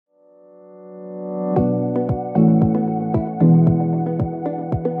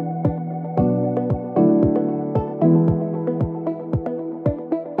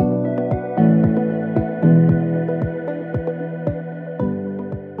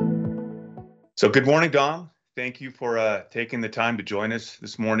So good morning, Dom. Thank you for taking the time to join us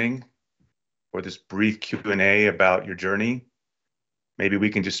this morning for this brief Q&A about your journey. Maybe we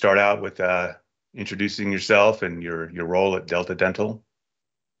can just start out with introducing yourself and your role at Delta Dental.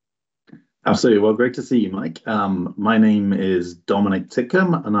 Absolutely. Well, great to see you, Mike. My name is Dominic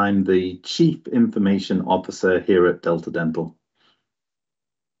Titcombe, and I'm the Chief Information Officer here at Delta Dental.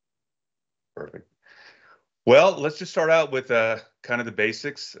 Perfect. Well, let's just start out with kind of the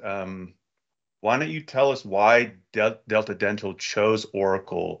basics. Why don't you tell us why Delta Dental chose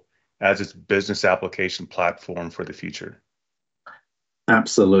Oracle as its business application platform for the future?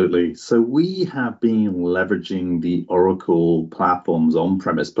 Absolutely. So we have been leveraging the Oracle platforms,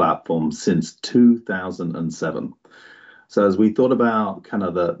 on-premise platforms, since 2007. So as we thought about kind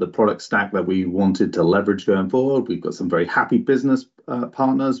of the product stack that we wanted to leverage going forward, we've got some very happy business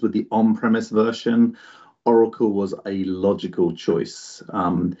partners with the on-premise version. Oracle was a logical choice.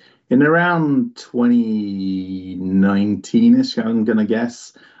 In around 2019-ish, I'm going to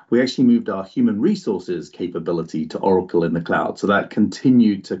guess, we actually moved our human resources capability to Oracle in the cloud. So that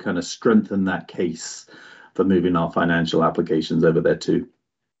continued to kind of strengthen that case for moving our financial applications over there too.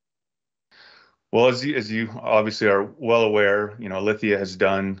 Well, as you obviously are well aware, Alithya has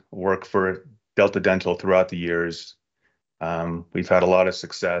done work for Delta Dental throughout the years. We've had a lot of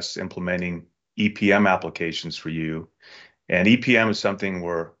success implementing EPM applications for you. And EPM is something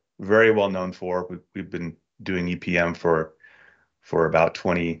we're very well known for. We've been doing EPM for about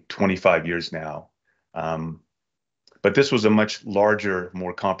 25 years now. But this was a much larger,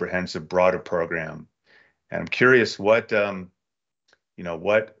 more comprehensive, broader program. And I'm curious what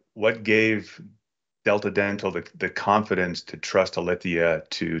gave Delta Dental the confidence to trust Alithya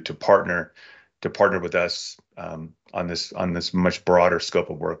to partner with us on this much broader scope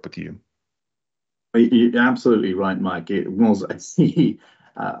of work with you. You're absolutely right, Mike. It was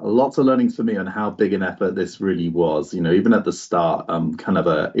lots of learnings for me on how big an effort this really was. Even at the start,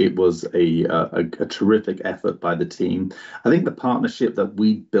 it was a terrific effort by the team. I think the partnership that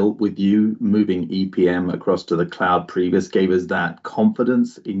we built with you, moving EPM across to the cloud previous, gave us that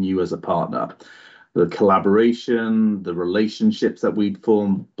confidence in you as a partner. The collaboration, the relationships that we'd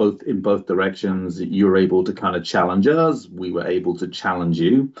formed in both directions, you were able to kind of challenge us. We were able to challenge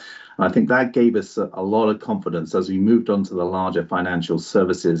you. And I think that gave us a lot of confidence as we moved on to the larger financial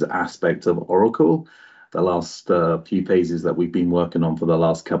services aspect of Oracle, the last few phases that we've been working on for the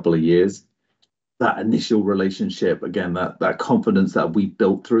last couple of years. That initial relationship, again, that confidence that we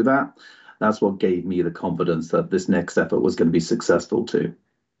built through that's what gave me the confidence that this next effort was going to be successful too.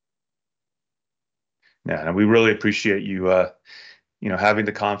 Yeah, and we really appreciate you, having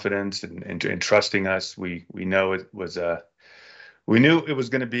the confidence and trusting us. We know it was we knew it was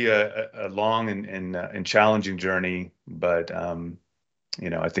going to be a long and challenging journey, but I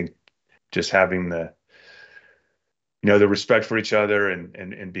think just having the respect for each other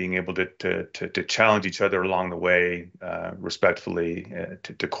and being able to challenge each other along the way respectfully,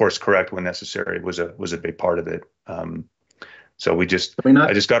 to course correct when necessary was a big part of it. So I just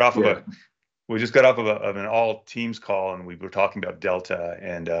got off of we just got off of an all teams call, and we were talking about Delta,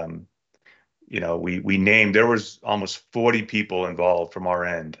 and we named, there was almost 40 people involved from our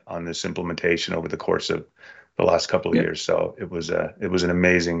end on this implementation over the course of the last couple of years. So it was an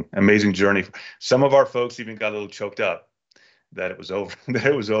amazing journey. Some of our folks even got a little choked up that it was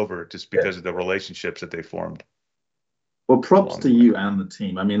over just because of the relationships that they formed. Well, props to you and the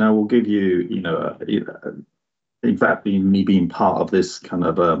team. I mean, I will give you, in fact, me being part of this kind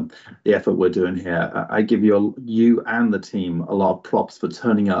of the effort we're doing here, I give you and the team a lot of props for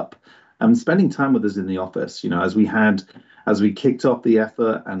turning up and spending time with us in the office. As we kicked off the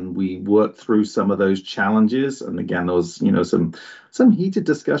effort and we worked through some of those challenges, and again, there was some heated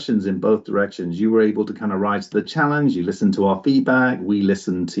discussions in both directions. You were able to kind of rise to the challenge. You listened to our feedback. We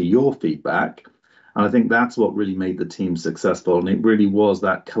listened to your feedback. And I think that's what really made the team successful. And it really was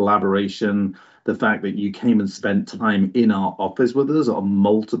that collaboration, the fact that you came and spent time in our office with us on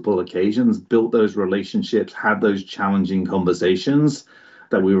multiple occasions, built those relationships, had those challenging conversations,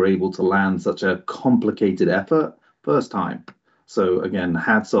 that we were able to land such a complicated effort first time. So again,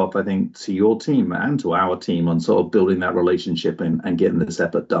 hats off, I think, to your team and to our team on sort of building that relationship and getting this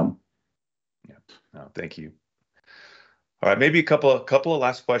effort done. Yeah, no, thank you. All right, maybe a couple of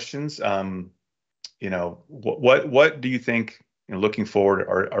last questions. What do you think, looking forward,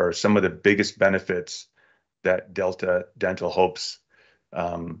 are some of the biggest benefits that Delta Dental hopes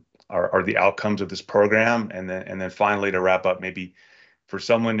are the outcomes of this program? And then finally, to wrap up, maybe for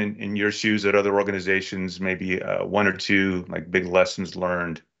someone in your shoes at other organizations, maybe one or two like big lessons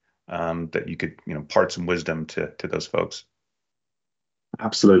learned that you could impart some wisdom to those folks.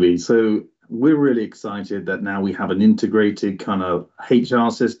 Absolutely. So we're really excited that now we have an integrated kind of HR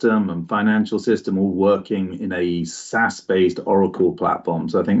system and financial system all working in a SaaS-based Oracle platform.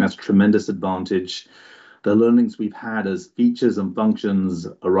 So I think that's a tremendous advantage. The learnings we've had as features and functions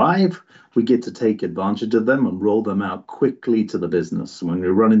arrive, we get to take advantage of them and roll them out quickly to the business. When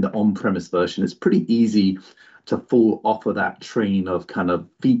we're running the on-premise version, it's pretty easy to fall off of that train of kind of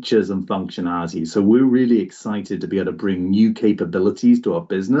features and functionality. So we're really excited to be able to bring new capabilities to our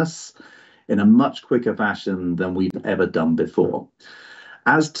business in a much quicker fashion than we've ever done before.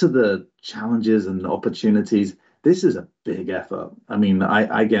 As to the challenges and opportunities, this is a big effort. I mean,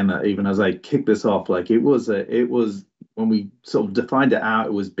 I again, even as I kick this off, like it was when we sort of defined it out,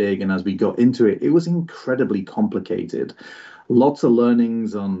 it was big, and as we got into it, it was incredibly complicated. Lots of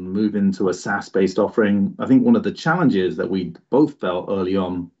learnings on moving to a SaaS-based offering. I think one of the challenges that we both felt early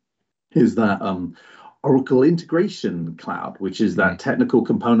on is that Oracle Integration Cloud, which is that technical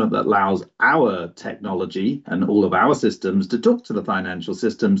component that allows our technology and all of our systems to talk to the financial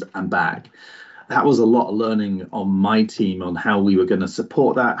systems and back. That was a lot of learning on my team on how we were going to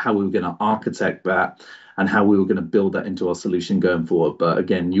support that, how we were going to architect that, and how we were going to build that into our solution going forward. But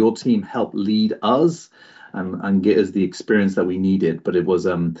again, your team helped lead us and get us the experience that we needed. But it was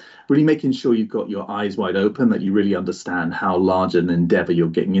really making sure you've got your eyes wide open, that you really understand how large an endeavor you're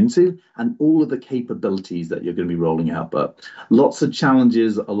getting into and all of the capabilities that you're going to be rolling out. But lots of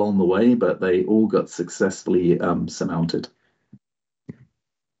challenges along the way, but they all got successfully surmounted.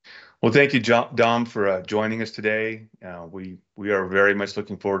 Well, thank you, Dom, for joining us today. We are very much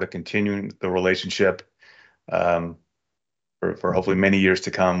looking forward to continuing the relationship for hopefully many years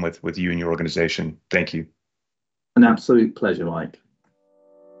to come with you and your organization. Thank you. An absolute pleasure, Mike.